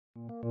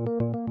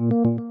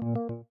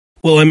Well,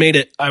 I made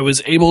it. I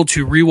was able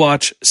to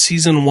rewatch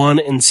season 1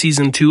 and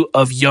season 2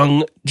 of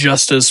Young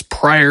Justice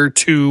prior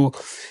to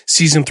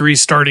season 3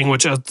 starting,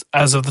 which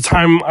as of the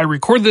time I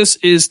record this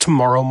is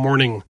tomorrow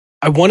morning.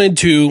 I wanted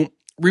to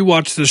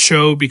rewatch the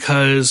show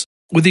because,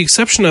 with the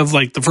exception of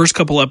like the first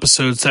couple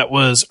episodes that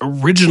was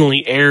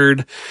originally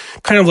aired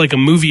kind of like a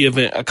movie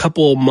event a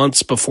couple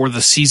months before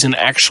the season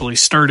actually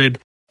started,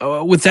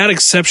 with that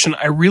exception,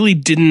 I really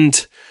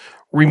didn't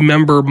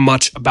remember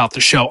much about the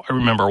show. I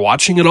remember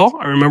watching it all.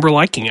 I remember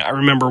liking it. I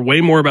remember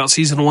way more about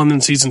season 1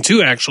 than season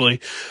 2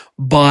 actually,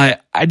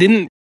 but I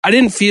didn't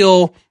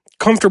feel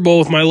comfortable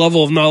with my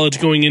level of knowledge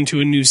going into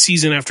a new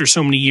season after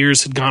so many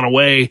years had gone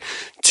away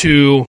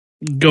to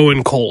go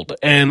in cold.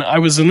 And I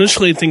was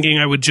initially thinking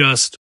I would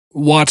just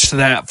watch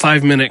that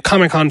 5-minute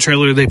Comic-Con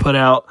trailer they put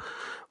out,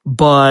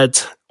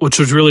 but which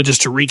was really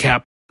just a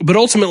recap. But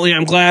ultimately,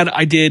 I'm glad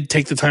I did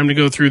take the time to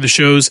go through the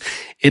shows.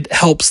 It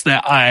helps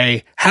that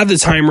I have the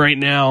time right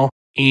now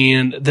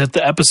and that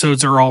the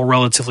episodes are all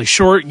relatively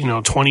short,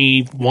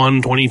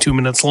 21, 22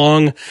 minutes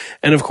long.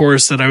 And of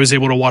course, that I was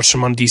able to watch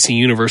them on DC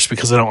Universe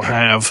because I don't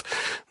have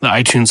the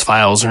iTunes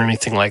files or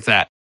anything like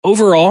that.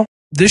 Overall,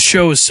 this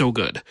show is so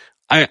good.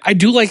 I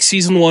do like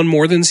season 1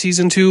 more than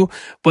season 2,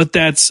 but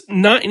that's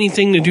not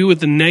anything to do with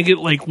the negative,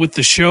 like with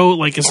the show.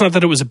 Like, it's not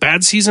that it was a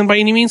bad season by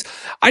any means.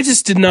 I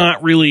just did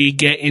not really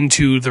get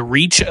into the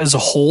Reach as a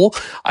whole.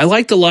 I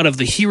liked a lot of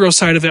the hero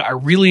side of it. I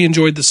really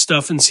enjoyed the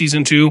stuff in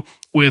season 2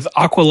 with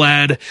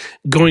Aqualad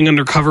going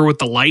undercover with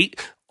the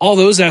light. All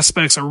those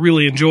aspects I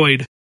really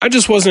enjoyed. I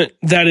just wasn't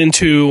that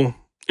into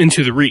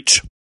the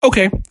Reach.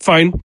 Okay,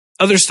 fine.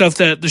 Other stuff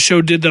that the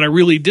show did that I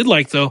really did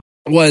like, though,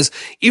 was,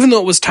 even though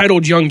it was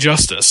titled Young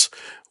Justice,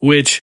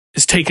 which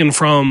is taken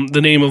from the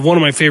name of one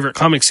of my favorite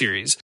comic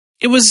series,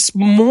 it was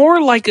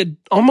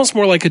almost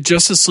more like a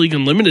Justice League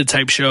Unlimited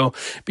type show,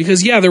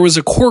 because yeah, there was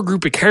a core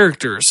group of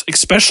characters,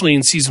 especially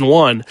in season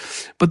 1,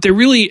 but they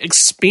really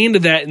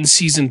expanded that in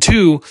season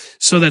 2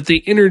 so that they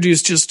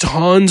introduced just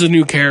tons of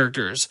new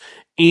characters.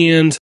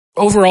 And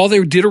overall,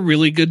 they did a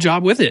really good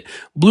job with it.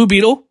 Blue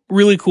Beetle,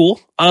 really cool.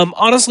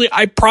 Honestly,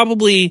 I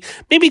probably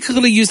maybe could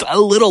have used a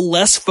little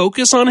less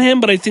focus on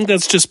him, but I think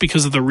that's just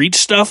because of the Reach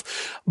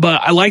stuff.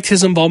 But I liked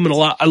his involvement a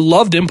lot. I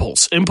loved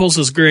Impulse. Impulse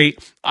is great.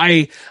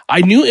 I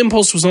knew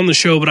Impulse was on the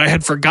show, but I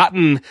had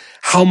forgotten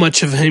how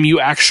much of him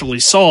you actually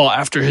saw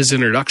after his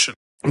introduction.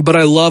 But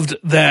I loved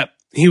that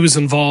he was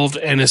involved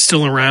and is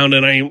still around,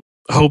 and I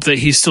hope that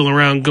he's still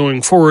around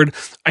going forward.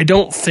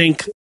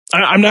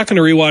 I'm not going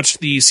to rewatch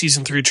the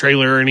season 3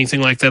 trailer or anything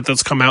like that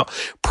that's come out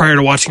prior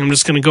to watching. I'm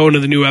just going to go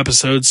into the new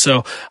episodes.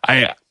 So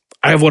I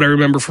have what I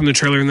remember from the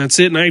trailer, and that's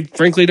it. And I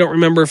frankly don't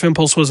remember if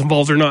Impulse was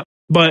involved or not.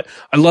 But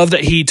I love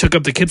that he took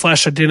up the Kid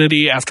Flash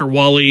identity after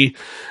Wally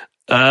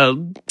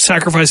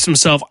sacrificed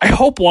himself. I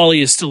hope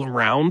Wally is still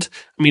around.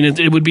 I mean,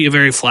 it would be a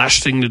very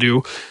Flash thing to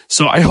do.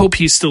 So I hope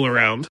he's still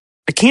around.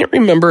 I can't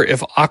remember if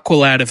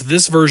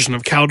this version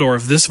of Kaldor,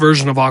 if this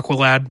version of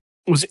Aqualad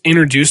was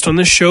introduced on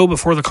this show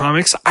before the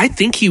comics. I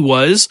think he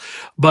was,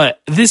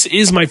 but this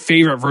is my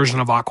favorite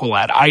version of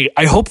Aqualad.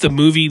 I hope the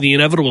movie, the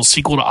inevitable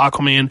sequel to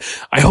Aquaman,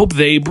 I hope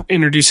they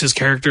introduce his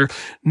character.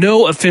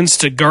 No offense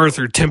to Garth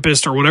or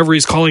Tempest or whatever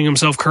he's calling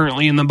himself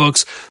currently in the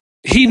books.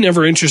 He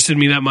never interested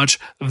me that much.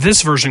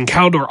 This version,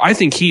 Kaldor, I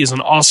think he is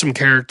an awesome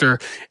character,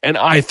 and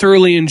I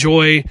thoroughly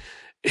enjoy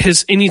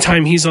his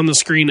anytime he's on the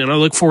screen, and I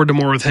look forward to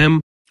more with him.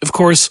 Of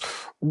course,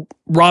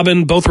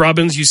 Robin, both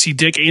Robins, you see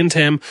Dick and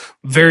Tim,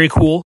 very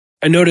cool.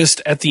 I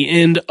noticed at the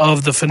end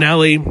of the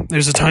finale,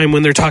 there's a time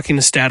when they're talking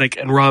to Static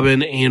and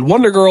Robin and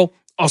Wonder Girl,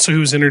 also who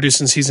was introduced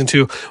in season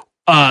 2.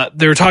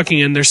 They're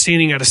talking and they're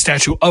standing at a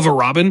statue of a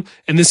Robin,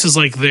 and this is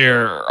like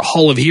their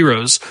Hall of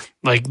Heroes,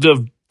 like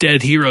the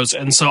dead heroes.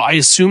 And so I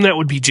assume that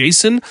would be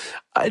Jason.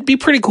 It'd be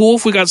pretty cool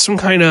if we got some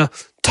kind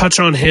of touch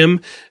on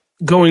him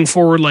going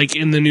forward, like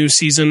in the new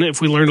season,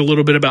 if we learned a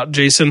little bit about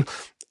Jason.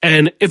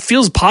 And it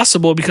feels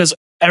possible because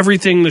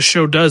everything the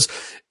show does,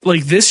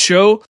 like this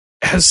show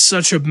has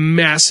such a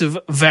massive,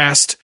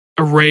 vast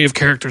array of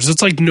characters.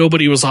 It's like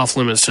nobody was off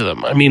limits to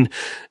them. I mean,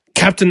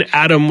 Captain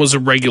Atom was a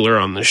regular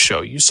on this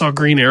show. You saw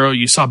Green Arrow,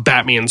 you saw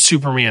Batman,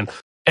 Superman,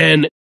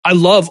 and I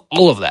love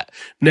all of that.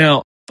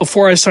 Now,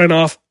 before I sign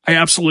off, I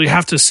absolutely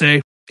have to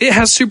say it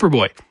has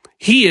Superboy.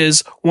 He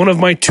is one of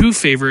my 2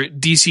 favorite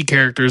DC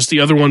characters, the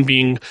other one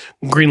being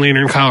Green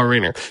Lantern Kyle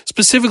Rayner.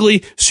 Specifically,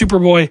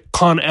 Superboy,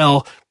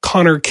 Con-El,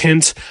 Connor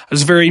Kent. I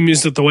was very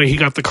amused at the way he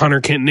got the Connor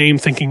Kent name,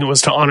 thinking it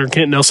was to honor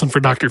Kent Nelson for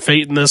Dr.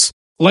 Fate in this.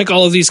 Like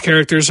all of these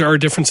characters, there are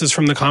differences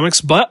from the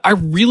comics, but I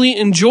really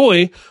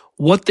enjoy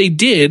what they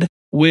did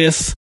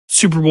with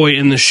Superboy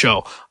in this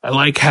show. I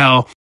like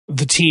how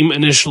the team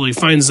initially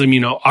finds them,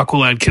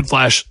 Aqualad, Kid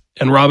Flash,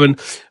 and Robin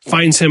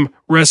finds him,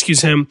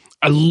 rescues him.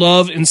 I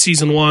love in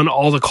season 1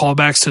 all the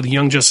callbacks to the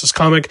Young Justice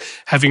comic,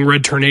 having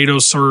Red Tornado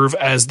serve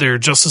as their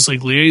Justice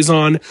League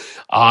liaison.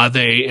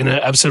 They, in an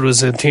episode with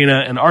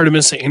Zatanna and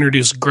Artemis, they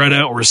introduced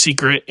Greta or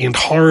Secret and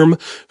Harm,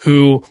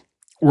 who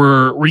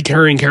were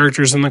recurring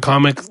characters in the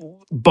comic.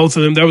 Both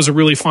of them, that was a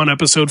really fun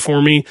episode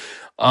for me.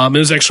 It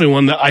was actually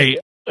one that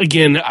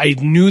again, I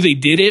knew they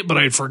did it, but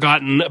I'd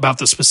forgotten about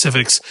the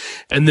specifics.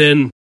 And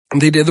then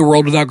they did The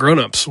World Without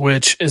Grown-Ups,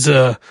 which was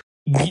a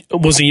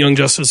Young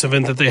Justice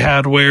event that they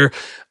had where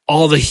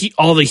all the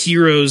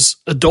heroes,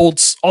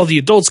 all the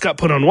adults got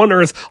put on one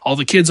Earth, all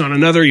the kids on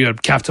another. You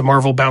had Captain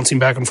Marvel bouncing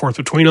back and forth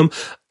between them.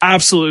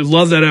 Absolutely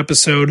love that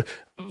episode.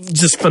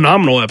 Just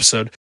phenomenal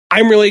episode.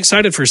 I'm really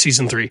excited for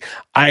season 3.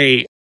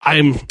 I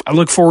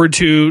look forward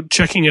to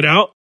checking it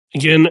out.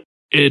 Again,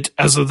 it,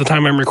 as of the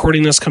time I'm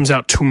recording this, comes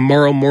out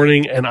tomorrow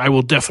morning, and I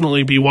will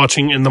definitely be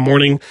watching in the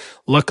morning.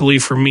 Luckily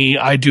for me,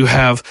 I do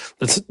have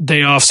the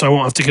day off, so I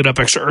won't have to get up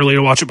extra early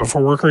to watch it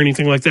before work or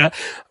anything like that.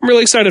 I'm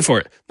really excited for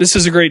it. This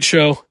is a great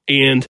show,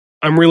 and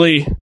I'm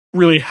really,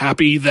 really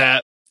happy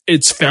that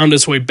it's found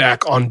its way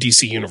back on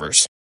DC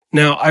Universe.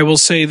 Now, I will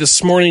say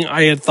this morning,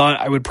 I had thought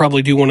I would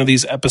probably do one of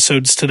these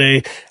episodes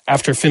today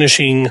after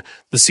finishing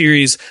the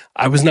series.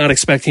 I was not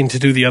expecting to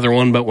do the other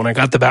one, but when I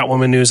got the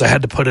Batwoman news, I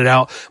had to put it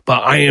out.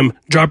 But I am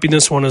dropping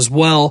this one as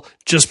well,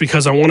 just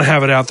because I want to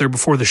have it out there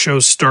before the show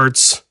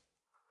starts.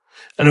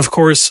 And of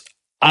course,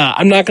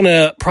 I'm not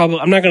going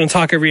to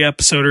talk every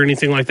episode or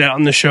anything like that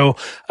on the show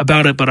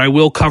about it, but I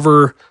will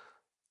cover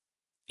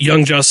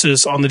Young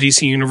Justice on the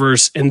DC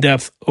Universe in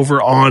depth over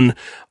on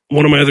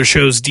one of my other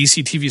shows,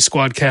 DC TV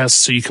Squadcast.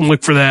 So you can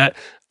look for that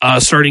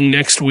starting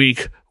next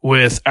week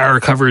with our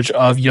coverage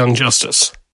of Young Justice.